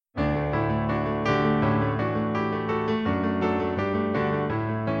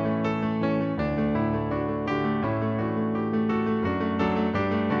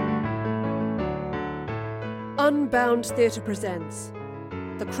Unbound Theatre presents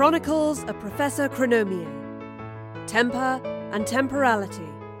The Chronicles of Professor Chronomier, Temper and Temporality,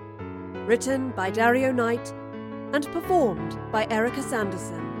 written by Dario Knight and performed by Erica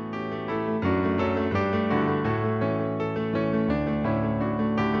Sanderson.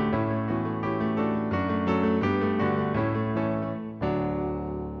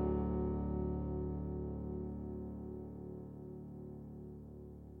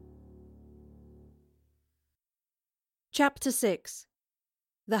 Chapter 6.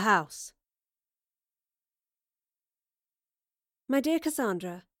 The House. My dear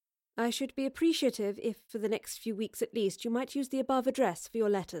Cassandra, I should be appreciative if, for the next few weeks at least, you might use the above address for your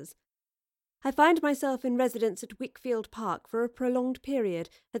letters. I find myself in residence at Wickfield Park for a prolonged period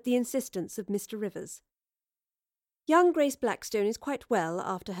at the insistence of Mr. Rivers. Young Grace Blackstone is quite well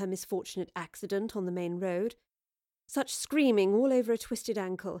after her misfortunate accident on the main road. Such screaming all over a twisted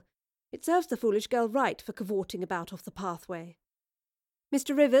ankle. It serves the foolish girl right for cavorting about off the pathway.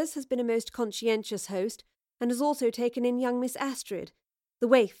 Mr. Rivers has been a most conscientious host, and has also taken in young Miss Astrid, the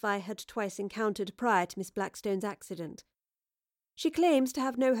waif I had twice encountered prior to Miss Blackstone's accident. She claims to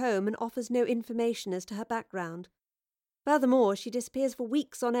have no home and offers no information as to her background. Furthermore, she disappears for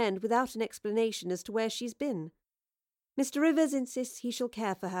weeks on end without an explanation as to where she's been. Mr. Rivers insists he shall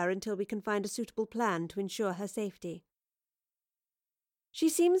care for her until we can find a suitable plan to ensure her safety. She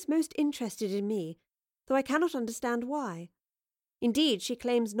seems most interested in me, though I cannot understand why. Indeed, she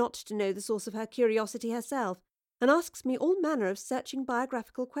claims not to know the source of her curiosity herself, and asks me all manner of searching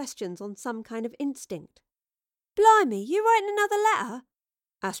biographical questions on some kind of instinct. "Blimey, you writing another letter?"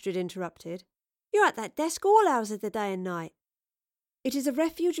 Astrid interrupted. "You're at that desk all hours of the day and night." "It is a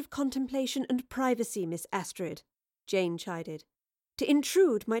refuge of contemplation and privacy, Miss Astrid," Jane chided. "To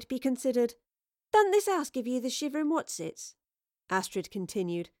intrude might be considered—" "Doesn't this house give you the shivering whatsits?" Astrid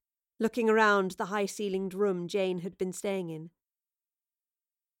continued, looking around the high-ceilinged room Jane had been staying in.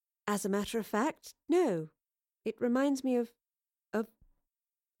 "As a matter of fact, no. It reminds me of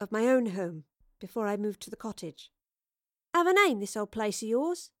my own home, before I moved to the cottage." "Have a name, this old place of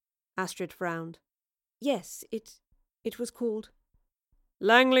yours?" Astrid frowned. "Yes, it was called—"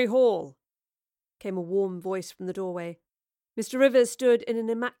 "Langley Hall," came a warm voice from the doorway. Mr. Rivers stood in an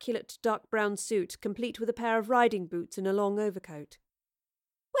immaculate dark brown suit, complete with a pair of riding boots and a long overcoat.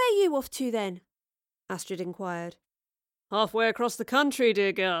 "Where are you off to, then?" Astrid inquired. "Halfway across the country,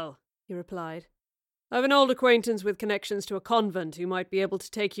 dear girl," he replied. "I've an old acquaintance with connections to a convent who might be able to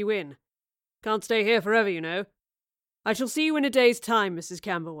take you in. Can't stay here forever, you know. I shall see you in a day's time, Mrs.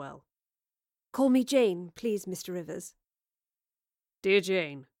 Camberwell." "Call me Jane, please, Mr. Rivers." "Dear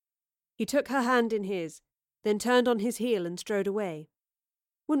Jane." He took her hand in his, then turned on his heel and strode away.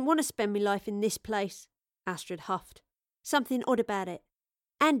 "Wouldn't want to spend me life in this place," Astrid huffed. "Something odd about it.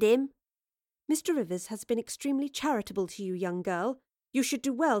 And him." "Mr. Rivers has been extremely charitable to you, young girl. You should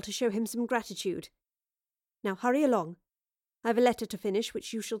do well to show him some gratitude. Now hurry along. I have a letter to finish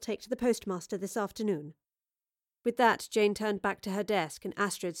which you shall take to the postmaster this afternoon." With that, Jane turned back to her desk and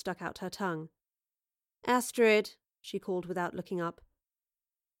Astrid stuck out her tongue. "Astrid," she called without looking up.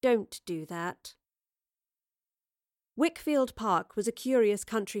 "Don't do that." Wickfield Park was a curious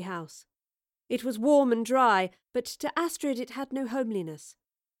country house. It was warm and dry, but to Astrid it had no homeliness.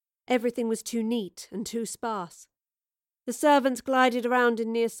 Everything was too neat and too sparse. The servants glided around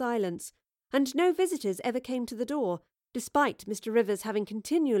in near silence, and no visitors ever came to the door, despite Mr. Rivers having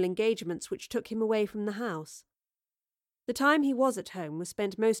continual engagements which took him away from the house. The time he was at home was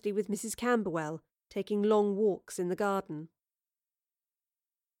spent mostly with Mrs. Camberwell, taking long walks in the garden.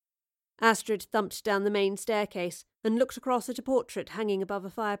 Astrid thumped down the main staircase and looked across at a portrait hanging above a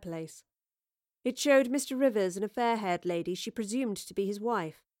fireplace. It showed Mr. Rivers and a fair-haired lady she presumed to be his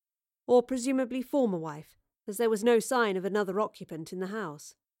wife, or presumably former wife, as there was no sign of another occupant in the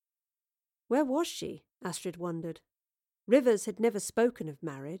house. Where was she? Astrid wondered. Rivers had never spoken of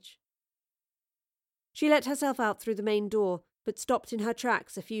marriage. She let herself out through the main door, but stopped in her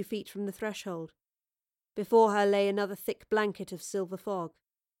tracks a few feet from the threshold. Before her lay another thick blanket of silver fog.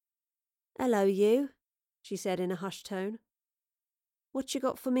 "Hello, you," she said in a hushed tone. "What you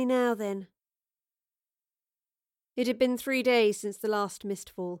got for me now, then?" It had been 3 days since the last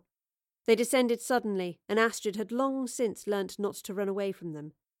mistfall. They descended suddenly, and Astrid had long since learnt not to run away from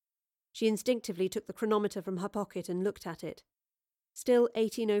them. She instinctively took the chronometer from her pocket and looked at it. Still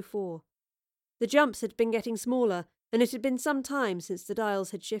 18:04. The jumps had been getting smaller, and it had been some time since the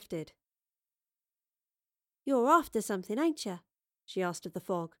dials had shifted. "You're after something, ain't you?" she asked of the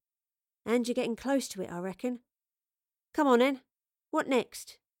fog. "And you're getting close to it, I reckon. Come on, then. What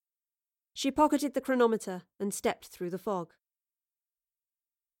next?" She pocketed the chronometer and stepped through the fog.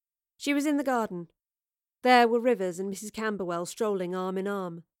 She was in the garden. There were Rivers and Mrs. Camberwell strolling arm in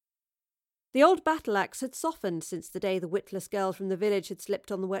arm. The old battle-axe had softened since the day the witless girl from the village had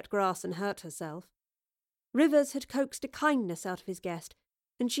slipped on the wet grass and hurt herself. Rivers had coaxed a kindness out of his guest,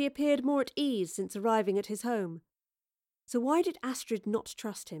 and she appeared more at ease since arriving at his home. So why did Astrid not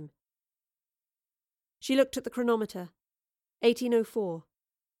trust him? She looked at the chronometer. 1804.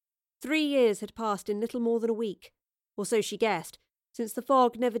 3 years had passed in little more than a week, or so she guessed, since the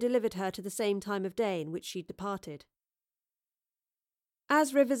fog never delivered her to the same time of day in which she'd departed.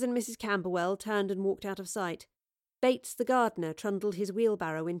 As Rivers and Mrs. Camberwell turned and walked out of sight, Bates the gardener trundled his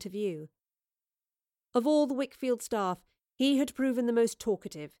wheelbarrow into view. Of all the Wickfield staff, he had proven the most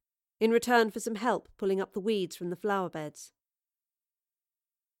talkative, in return for some help pulling up the weeds from the flower beds.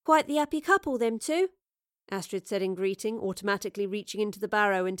 "Quite the happy couple, them two," Astrid said in greeting, automatically reaching into the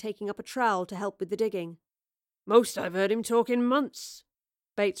barrow and taking up a trowel to help with the digging. "Most I've heard him talk in months,"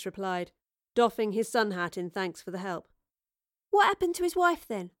 Bates replied, doffing his sun hat in thanks for the help. "What happened to his wife,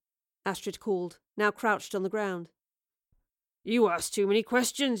 then?" Astrid called, now crouched on the ground. "You ask too many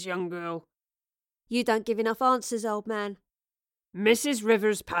questions, young girl." "You don't give enough answers, old man." "Mrs.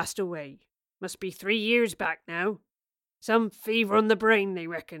 Rivers passed away. Must be 3 years back now. Some fever on the brain, they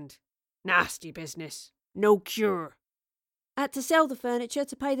reckoned. Nasty business. No cure." "Had to sell the furniture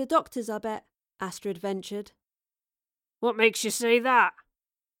to pay the doctors, I bet," Astrid ventured. "What makes you say that?"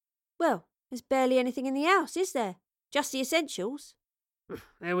 "Well, there's barely anything in the house, is there? Just the essentials."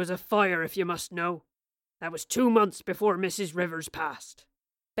 "There was a fire, if you must know. That was 2 months before Mrs. Rivers passed."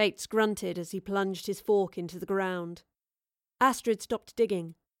 Bates grunted as he plunged his fork into the ground. Astrid stopped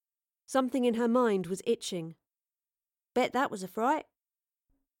digging. Something in her mind was itching. "Bet that was a fright."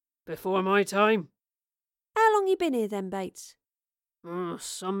 "Before my time." "How long you been here then, Bates?"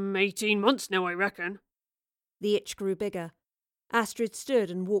 "Some 18 months now, I reckon." The itch grew bigger. Astrid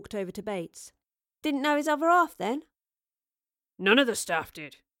stood and walked over to Bates. "Didn't know his other half, then?" "None of the staff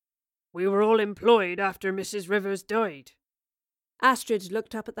did. We were all employed after Mrs. Rivers died." Astrid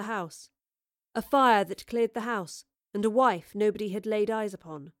looked up at the house. A fire that cleared the house, and a wife nobody had laid eyes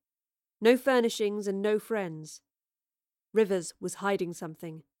upon. No furnishings and no friends. Rivers was hiding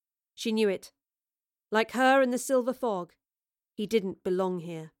something. She knew it. Like her in the silver fog, he didn't belong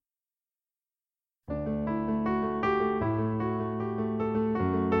here.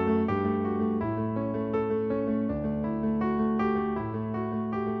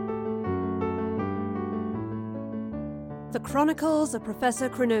 The Chronicles of Professor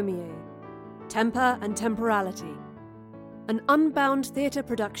Chronomier, Temper and Temporality. An Unbound theatre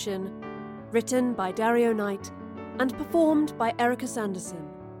production, written by Dario Knight and performed by Erica Sanderson,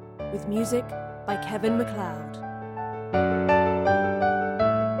 with music by Kevin MacLeod.